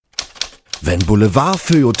Wenn Boulevard,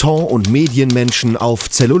 Feuilleton und Medienmenschen auf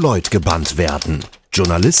Zelluloid gebannt werden.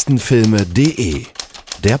 Journalistenfilme.de,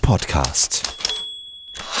 der Podcast.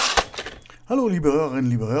 Hallo liebe Hörerinnen,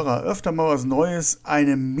 liebe Hörer, öfter mal was Neues,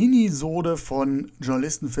 eine Minisode von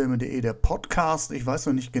Journalistenfilme.de, der Podcast. Ich weiß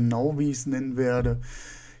noch nicht genau, wie ich es nennen werde,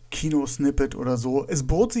 Kino-Snippet oder so. Es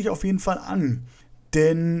bot sich auf jeden Fall an,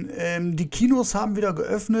 denn die Kinos haben wieder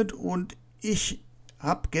geöffnet und ich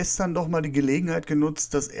habe gestern doch mal die Gelegenheit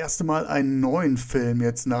genutzt, das erste Mal einen neuen Film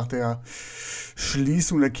jetzt nach der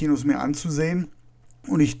Schließung der Kinos mir anzusehen.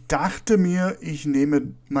 Und ich dachte mir, ich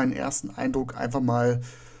nehme meinen ersten Eindruck einfach mal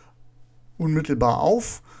unmittelbar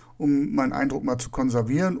auf, um meinen Eindruck mal zu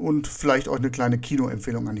konservieren und vielleicht euch eine kleine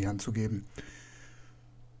Kinoempfehlung an die Hand zu geben.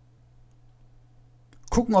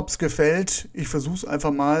 Gucken, ob es gefällt. Ich versuche es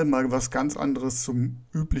einfach mal was ganz anderes zum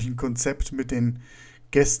üblichen Konzept mit den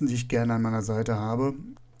Gästen, die ich gerne an meiner Seite habe.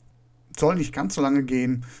 Soll nicht ganz so lange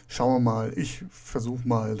gehen. Schauen wir mal. Ich versuche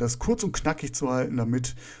mal, das kurz und knackig zu halten,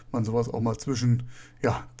 damit man sowas auch mal zwischen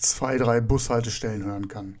 2, 3 Bushaltestellen hören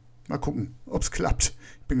kann. Mal gucken, ob es klappt.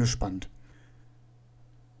 Ich bin gespannt.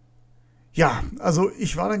 Ja, also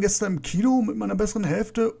ich war dann gestern im Kino mit meiner besseren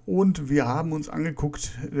Hälfte und wir haben uns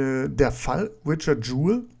angeguckt, der Fall Richard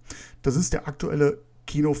Jewell. Das ist der aktuelle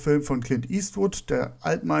Kinofilm von Clint Eastwood, der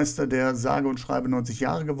Altmeister, der sage und schreibe 90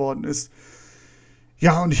 Jahre geworden ist.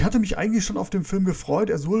 Ja, und ich hatte mich eigentlich schon auf den Film gefreut.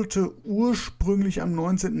 Er sollte ursprünglich am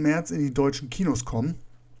 19. März in die deutschen Kinos kommen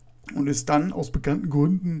und ist dann aus bekannten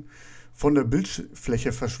Gründen von der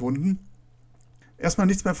Bildfläche verschwunden. Erstmal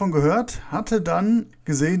nichts mehr von gehört, hatte dann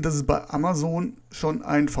gesehen, dass es bei Amazon schon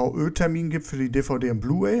einen VÖ-Termin gibt für die DVD und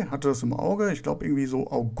Blu-ray, hatte das im Auge, ich glaube irgendwie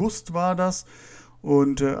so August war das.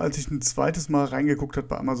 Und als ich ein zweites Mal reingeguckt habe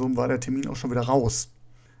bei Amazon, war der Termin auch schon wieder raus.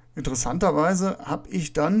 Interessanterweise habe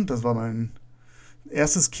ich dann, das war mein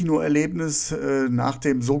erstes Kinoerlebnis nach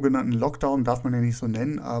dem sogenannten Lockdown, darf man ja nicht so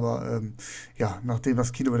nennen, aber nachdem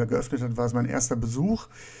das Kino wieder geöffnet hat, war es mein erster Besuch,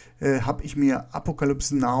 habe ich mir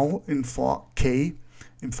Apocalypse Now in 4K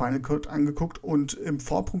im Final Cut angeguckt und im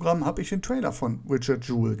Vorprogramm habe ich den Trailer von Richard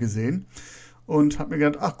Jewell gesehen und habe mir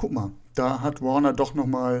gedacht, ach guck mal, da hat Warner doch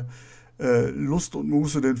nochmal Lust und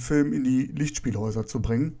Muße, den Film in die Lichtspielhäuser zu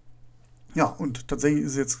bringen. Ja, und tatsächlich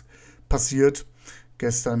ist es jetzt passiert,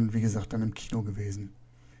 gestern, wie gesagt, dann im Kino gewesen.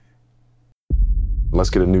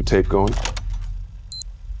 Let's get a new tape going.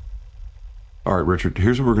 All right, Richard,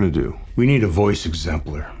 here's what we're gonna do. We need a voice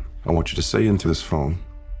exemplar. I want you to say into this phone,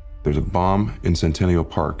 there's a bomb in Centennial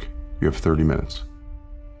Park. You have 30 minutes.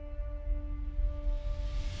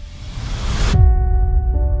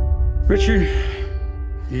 Richard,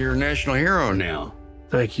 you're a national hero now.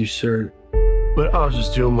 Thank you, sir. But I was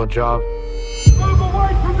just doing my job. Move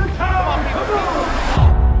away from the tower! Come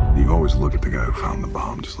on! You always look at the guy who found the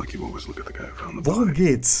bomb, just like you always look at the guy who found the bomb. Worum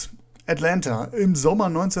geht's? Atlanta im Sommer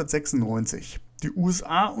 1996. Die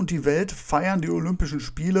USA und die Welt feiern die Olympischen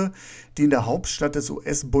Spiele, die in der Hauptstadt des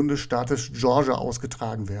US-Bundesstaates Georgia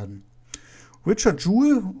ausgetragen werden. Richard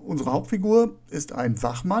Jewell, unsere Hauptfigur, ist ein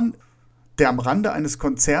Wachmann, der am Rande eines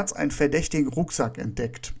Konzerts einen verdächtigen Rucksack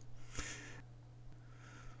entdeckt.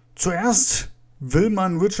 Zuerst will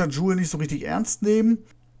man Richard Jewell nicht so richtig ernst nehmen,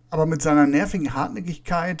 aber mit seiner nervigen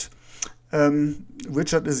Hartnäckigkeit,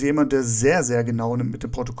 Richard ist jemand, der sehr, sehr genau nimmt mit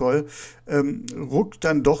dem Protokoll, rückt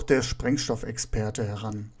dann doch der Sprengstoffexperte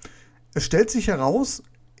heran. Es stellt sich heraus,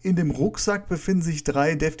 in dem Rucksack befinden sich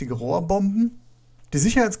 3 deftige Rohrbomben. Die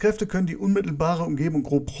Sicherheitskräfte können die unmittelbare Umgebung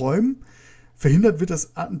grob räumen. Verhindert wird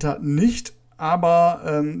das Attentat nicht,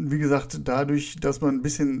 aber wie gesagt, dadurch, dass man ein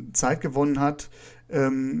bisschen Zeit gewonnen hat,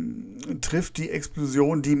 trifft die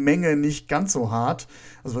Explosion die Menge nicht ganz so hart.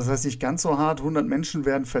 Also was heißt nicht ganz so hart? 100 Menschen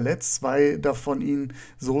werden verletzt, 2 davon ihnen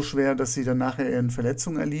so schwer, dass sie dann nachher ihren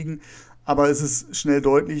Verletzungen erliegen. Aber es ist schnell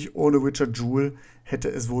deutlich, ohne Richard Jewell hätte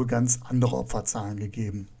es wohl ganz andere Opferzahlen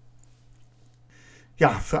gegeben.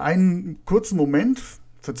 Ja, für einen kurzen Moment,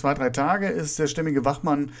 für 2, 3 Tage, ist der stämmige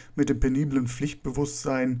Wachmann mit dem peniblen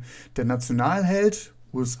Pflichtbewusstsein der Nationalheld.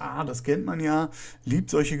 USA, das kennt man ja, liebt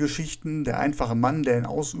solche Geschichten. Der einfache Mann, der in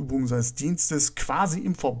Ausübung seines Dienstes quasi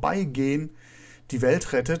im Vorbeigehen die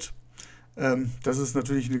Welt rettet. Das ist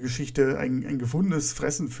natürlich eine Geschichte, ein gefundenes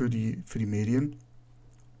Fressen für die Medien.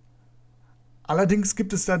 Allerdings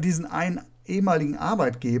gibt es da diesen einen ehemaligen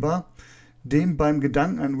Arbeitgeber, dem beim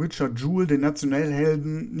Gedanken an Richard Jewell, den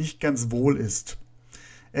Nationalhelden, nicht ganz wohl ist.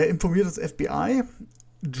 Er informiert das FBI,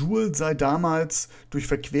 Jewell sei damals durch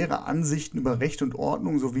verquere Ansichten über Recht und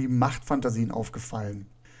Ordnung sowie Machtfantasien aufgefallen.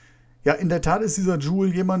 Ja, in der Tat ist dieser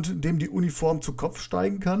Jewell jemand, dem die Uniform zu Kopf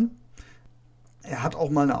steigen kann. Er hat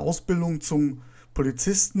auch mal eine Ausbildung zum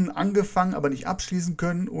Polizisten angefangen, aber nicht abschließen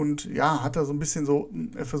können und ja, hat er so ein bisschen so,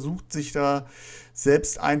 er versucht sich da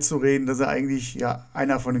selbst einzureden, dass er eigentlich ja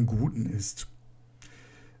einer von den Guten ist.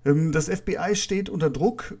 Das FBI steht unter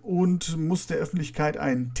Druck und muss der Öffentlichkeit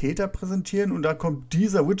einen Täter präsentieren und da kommt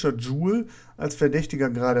dieser Richard Jewell als Verdächtiger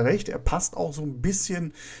gerade recht. Er passt auch so ein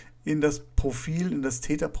bisschen in das Profil, in das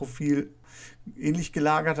Täterprofil ähnlich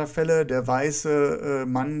gelagerter Fälle. Der weiße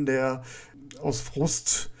Mann, der aus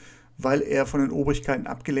Frust, weil er von den Obrigkeiten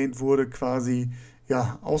abgelehnt wurde, quasi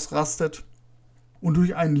ja, ausrastet. Und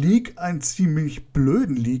durch einen Leak, einen ziemlich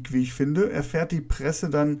blöden Leak, wie ich finde, erfährt die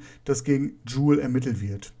Presse dann, dass gegen Jewell ermittelt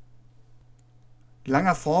wird.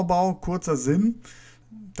 Langer Vorbau, kurzer Sinn.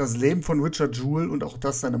 Das Leben von Richard Jewell und auch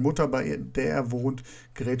das seiner Mutter, bei der er wohnt,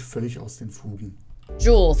 gerät völlig aus den Fugen.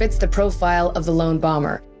 Jewell fits the profile of the lone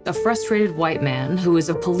bomber, a frustrated white man who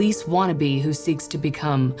is a police wannabe who seeks to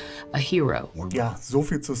become a hero. Ja, so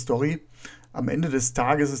viel zur Story. Am Ende des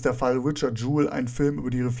Tages ist der Fall Richard Jewell ein Film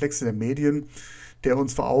über die Reflexe der Medien, der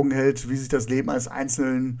uns vor Augen hält, wie sich das Leben eines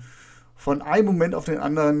Einzelnen von einem Moment auf den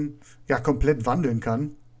anderen ja komplett wandeln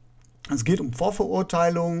kann. Es geht um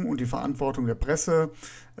Vorverurteilung und die Verantwortung der Presse,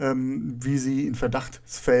 wie sie in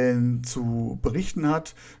Verdachtsfällen zu berichten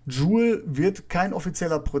hat. Jewell wird kein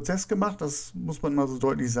offizieller Prozess gemacht, das muss man mal so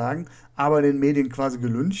deutlich sagen, aber den Medien quasi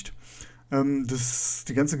gelyncht.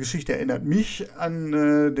 Die ganze Geschichte erinnert mich an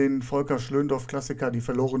den Volker Schlöndorff-Klassiker Die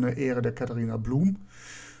verlorene Ehre der Katharina Blum.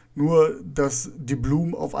 Nur, dass die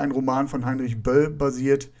Blum auf einen Roman von Heinrich Böll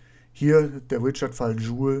basiert. Hier der Richard-Fall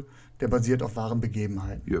Jewell, der basiert auf wahren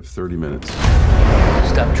Begebenheiten. You have 30 minutes.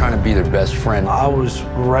 Stop trying to be their best friend. I was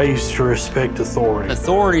raised to respect authority.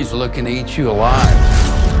 Authorities are looking to eat you alive.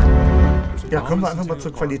 Ja, kommen wir einfach mal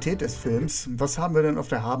zur Qualität des Films. Was haben wir denn auf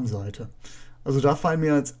der Habenseite? Also da fallen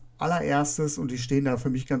mir als allererstes, und die stehen da für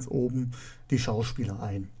mich ganz oben, die Schauspieler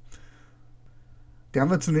ein. Da haben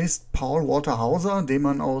wir zunächst Paul Walter Hauser, den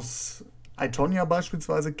man aus I, Tonya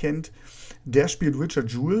beispielsweise kennt. Der spielt Richard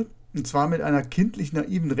Jewell, und zwar mit einer kindlich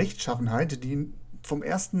naiven Rechtschaffenheit, die ihn vom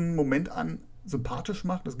ersten Moment an sympathisch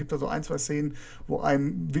macht. Es gibt da so ein, zwei Szenen, wo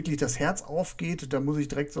einem wirklich das Herz aufgeht. Da muss ich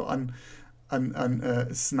direkt so an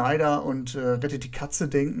Snyder und Rettet die Katze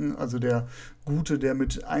denken. Also der Gute, der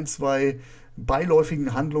mit ein, zwei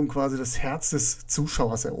beiläufigen Handlungen quasi das Herz des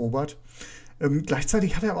Zuschauers erobert.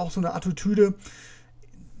 Gleichzeitig hat er aber auch so eine Attitüde,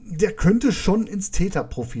 der könnte schon ins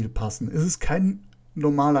Täterprofil passen. Es ist kein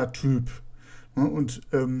normaler Typ. Und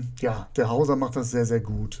der Hauser macht das sehr, sehr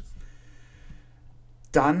gut.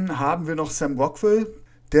 Dann haben wir noch Sam Rockwell.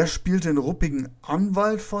 Der spielt den ruppigen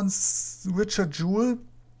Anwalt von Richard Jewell.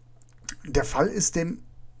 Der Fall ist dem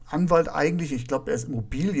Anwalt eigentlich, ich glaube, er ist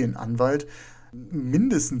Immobilienanwalt,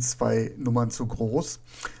 mindestens 2 Nummern zu groß.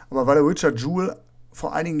 Aber weil er Richard Jewell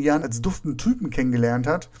vor einigen Jahren als duftenden Typen kennengelernt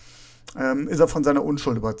hat, ist er von seiner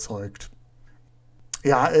Unschuld überzeugt.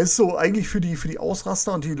 Ja, er ist so eigentlich für die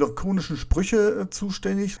Ausraster und die lakonischen Sprüche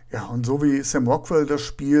zuständig. Ja, und so wie Sam Rockwell das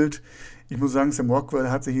spielt, ich muss sagen, Sam Rockwell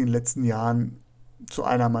hat sich in den letzten Jahren zu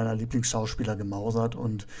einer meiner Lieblingsschauspieler gemausert.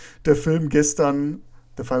 Und der Film gestern,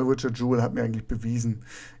 der Fall Richard Jewell, hat mir eigentlich bewiesen,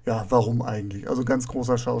 ja, warum eigentlich. Also ganz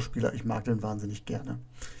großer Schauspieler, ich mag den wahnsinnig gerne.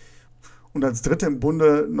 Und als dritte im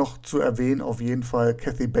Bunde noch zu erwähnen, auf jeden Fall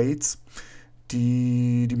Kathy Bates,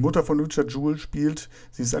 die Mutter von Richard Jewell spielt.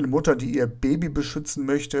 Sie ist eine Mutter, die ihr Baby beschützen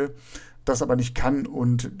möchte, das aber nicht kann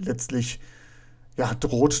und letztlich ja,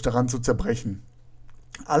 droht daran zu zerbrechen.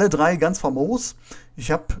 Alle drei ganz famos.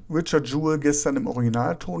 Ich habe Richard Jewell gestern im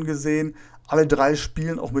Originalton gesehen. Alle drei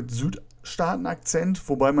spielen auch mit Südstaaten-Akzent,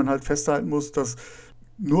 wobei man halt festhalten muss, dass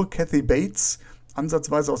nur Kathy Bates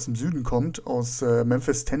ansatzweise aus dem Süden kommt, aus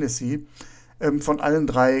Memphis, Tennessee. Von allen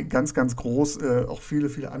drei ganz, ganz groß. Auch viele,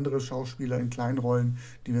 viele andere Schauspieler in kleinen Rollen,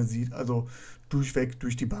 die man sieht. Also durchweg,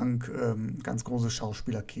 durch die Bank, ganz großes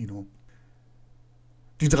Schauspielerkino.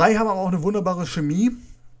 Die drei haben aber auch eine wunderbare Chemie.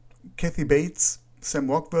 Kathy Bates,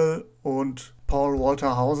 Sam Rockwell und Paul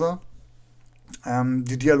Walter Hauser.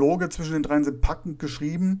 Die Dialoge zwischen den dreien sind packend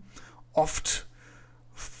geschrieben, oft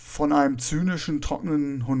von einem zynischen,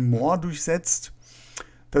 trockenen Humor durchsetzt.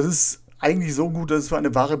 Das ist eigentlich so gut, dass es für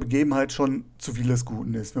eine wahre Begebenheit schon zu viel des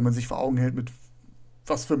Guten ist, wenn man sich vor Augen hält, mit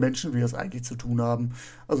was für Menschen wir das eigentlich zu tun haben.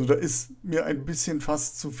 Also da ist mir ein bisschen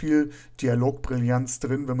fast zu viel Dialogbrillanz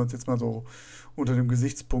drin, wenn man es jetzt mal so unter dem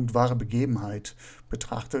Gesichtspunkt wahre Begebenheit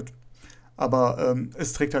betrachtet. Aber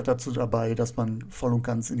es trägt halt dazu dabei, dass man voll und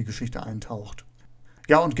ganz in die Geschichte eintaucht.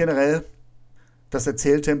 Ja, und generell das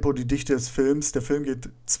Erzähltempo, die Dichte des Films. Der Film geht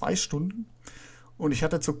 2 Stunden und ich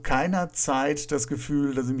hatte zu keiner Zeit das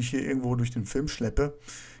Gefühl, dass ich mich hier irgendwo durch den Film schleppe.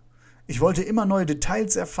 Ich wollte immer neue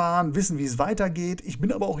Details erfahren, wissen, wie es weitergeht. Ich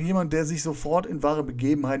bin aber auch jemand, der sich sofort in wahre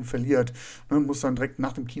Begebenheiten verliert. Man muss dann direkt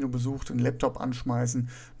nach dem Kinobesuch den Laptop anschmeißen,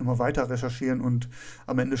 nochmal weiter recherchieren und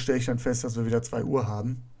am Ende stelle ich dann fest, dass wir wieder 2 Uhr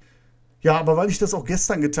haben. Ja, aber weil ich das auch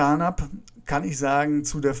gestern getan habe, kann ich sagen,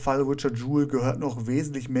 zu der Fall Richard Jewell gehört noch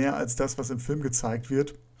wesentlich mehr als das, was im Film gezeigt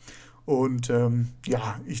wird. Und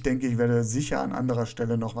ja, ich denke, ich werde sicher an anderer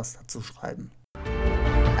Stelle noch was dazu schreiben.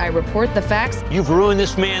 I report the facts. You've ruined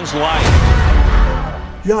this man's life.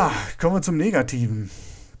 Ja, kommen wir zum Negativen.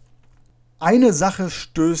 Eine Sache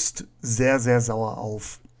stößt sehr, sehr sauer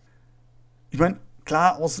auf. Ich meine,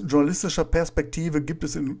 klar, aus journalistischer Perspektive gibt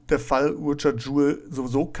es in der Fall Richard Jewell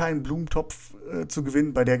sowieso keinen Blumentopf zu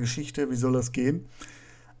gewinnen bei der Geschichte. Wie soll das gehen?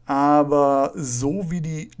 Aber so wie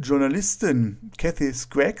die Journalistin Kathy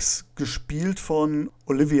Scraggs, gespielt von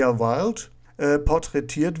Olivia Wilde,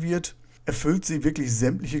 porträtiert wird, erfüllt sie wirklich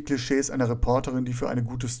sämtliche Klischees einer Reporterin, die für eine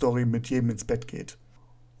gute Story mit jedem ins Bett geht.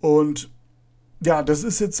 Und ja, das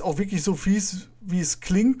ist jetzt auch wirklich so fies, wie es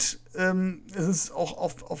klingt. Es ist auch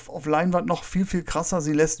auf Leinwand noch viel, viel krasser.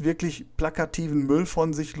 Sie lässt wirklich plakativen Müll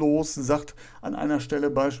von sich los. Sie sagt an einer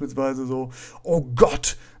Stelle beispielsweise so: Oh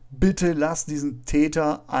Gott, bitte lass diesen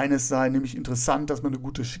Täter eines sein. Nämlich interessant, dass man eine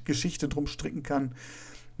gute Geschichte drum stricken kann.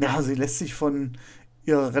 Ja, sie lässt sich von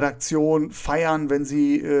ihre Redaktion feiern, wenn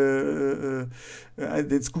sie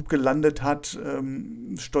den Scoop gelandet hat,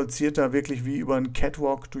 stolziert da wirklich wie über einen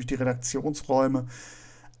Catwalk durch die Redaktionsräume.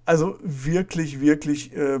 Also wirklich,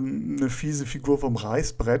 wirklich eine fiese Figur vom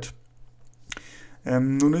Reißbrett.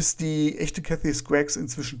 Nun ist die echte Kathy Scraggs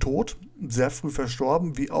inzwischen tot, sehr früh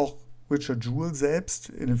verstorben, wie auch Richard Jewell selbst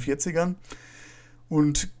in den 40ern,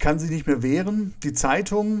 und kann sich nicht mehr wehren. Die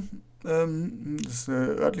Zeitung, das ist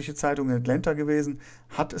eine örtliche Zeitung in Atlanta gewesen,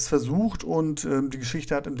 hat es versucht, und die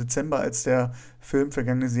Geschichte hat im Dezember, als der Film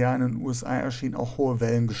vergangenes Jahr in den USA erschien, auch hohe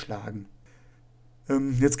Wellen geschlagen.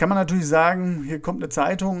 Jetzt kann man natürlich sagen, hier kommt eine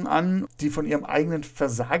Zeitung an, die von ihrem eigenen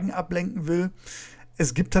Versagen ablenken will.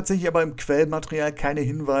 Es gibt tatsächlich aber im Quellenmaterial keine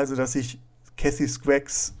Hinweise, dass sich Kathy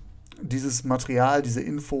Scraggs dieses Material, diese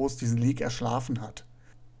Infos, diesen Leak erschlafen hat.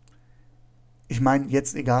 Ich meine,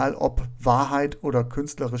 jetzt egal ob Wahrheit oder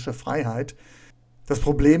künstlerische Freiheit. Das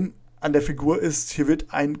Problem an der Figur ist, hier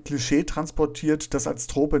wird ein Klischee transportiert, das als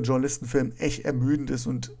Trope in Journalistenfilmen echt ermüdend ist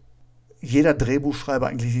und jeder Drehbuchschreiber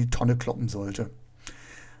eigentlich die Tonne kloppen sollte.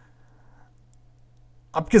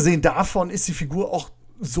 Abgesehen davon ist die Figur auch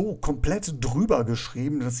so komplett drüber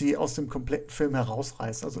geschrieben, dass sie aus dem kompletten Film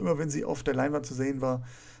herausreißt. Also immer wenn sie auf der Leinwand zu sehen war,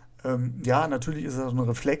 ja, natürlich ist das ein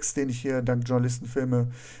Reflex, den ich hier dank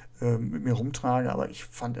Journalistenfilme mit mir rumtrage, aber ich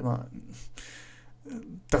fand immer,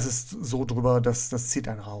 das ist so drüber, das zieht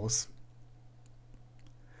einen raus.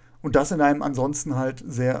 Und das in einem ansonsten halt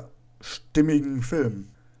sehr stimmigen Film.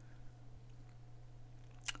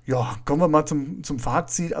 Ja, kommen wir mal zum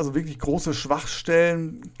Fazit. Also wirklich große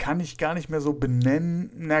Schwachstellen kann ich gar nicht mehr so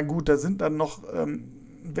benennen. Na gut, da sind dann noch,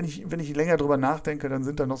 wenn ich länger drüber nachdenke, dann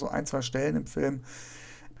sind da noch so 1, 2 Stellen im Film,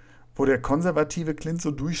 wo der konservative Clint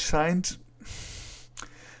so durchscheint.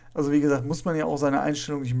 Also wie gesagt, muss man ja auch seine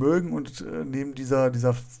Einstellung nicht mögen, und neben dieser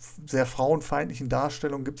sehr frauenfeindlichen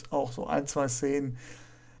Darstellung gibt es auch so 1, 2 Szenen,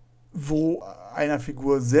 wo einer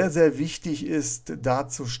Figur sehr, sehr wichtig ist,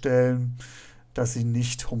 darzustellen, dass sie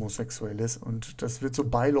nicht homosexuell ist. Und das wird so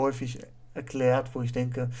beiläufig erklärt, wo ich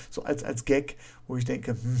denke, so als Gag, wo ich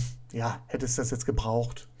denke, ja, hätte es das jetzt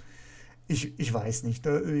gebraucht? Ich weiß nicht.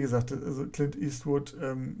 Wie gesagt, also Clint Eastwood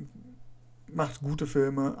macht gute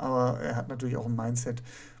Filme, aber er hat natürlich auch ein Mindset,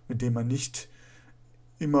 mit dem man nicht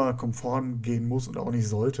immer konform gehen muss und auch nicht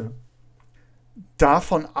sollte.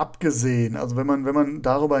 Davon abgesehen, also wenn man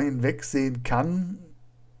darüber hinwegsehen kann,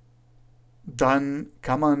 dann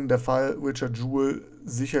kann man der Fall Richard Jewell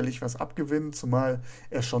sicherlich was abgewinnen, zumal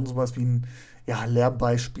er schon sowas wie ein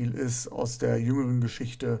Lehrbeispiel ist aus der jüngeren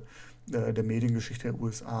Geschichte, der Mediengeschichte der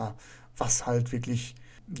USA, was halt wirklich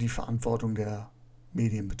die Verantwortung der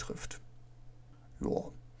Medien betrifft. Ja.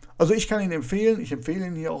 Also ich kann ihn empfehlen, ich empfehle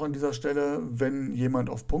ihn hier auch an dieser Stelle. Wenn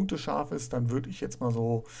jemand auf Punkte scharf ist, dann würde ich jetzt mal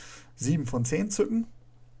so 7 von 10 zücken.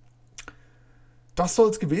 Das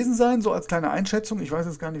soll es gewesen sein, so als kleine Einschätzung. Ich weiß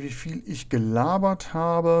jetzt gar nicht, wie viel ich gelabert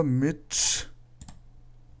habe mit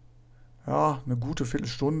eine gute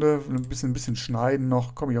Viertelstunde, ein bisschen schneiden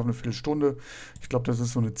noch, komme ich auf eine Viertelstunde. Ich glaube, das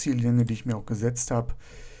ist so eine Ziellänge, die ich mir auch gesetzt habe.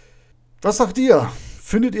 Was sagt ihr?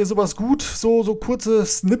 Findet ihr sowas gut? So kurze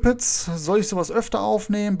Snippets? Soll ich sowas öfter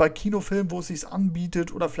aufnehmen? Bei Kinofilmen, wo es sich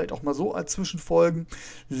anbietet? Oder vielleicht auch mal so als Zwischenfolgen?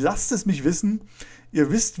 Lasst es mich wissen.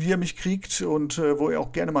 Ihr wisst, wie ihr mich kriegt und wo ihr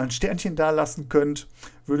auch gerne mal ein Sternchen dalassen könnt.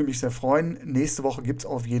 Würde mich sehr freuen. Nächste Woche gibt es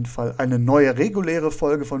auf jeden Fall eine neue reguläre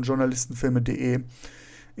Folge von journalistenfilme.de.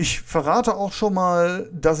 Ich verrate auch schon mal,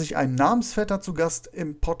 dass ich einen Namensvetter zu Gast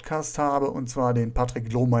im Podcast habe, und zwar den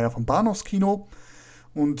Patrick Lohmeier vom Bahnhofskino.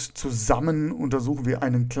 Und zusammen untersuchen wir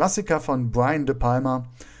einen Klassiker von Brian De Palma.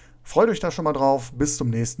 Freut euch da schon mal drauf. Bis zum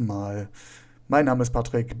nächsten Mal. Mein Name ist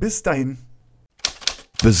Patrick. Bis dahin.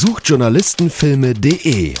 Besucht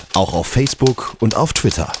journalistenfilme.de, auch auf Facebook und auf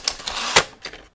Twitter.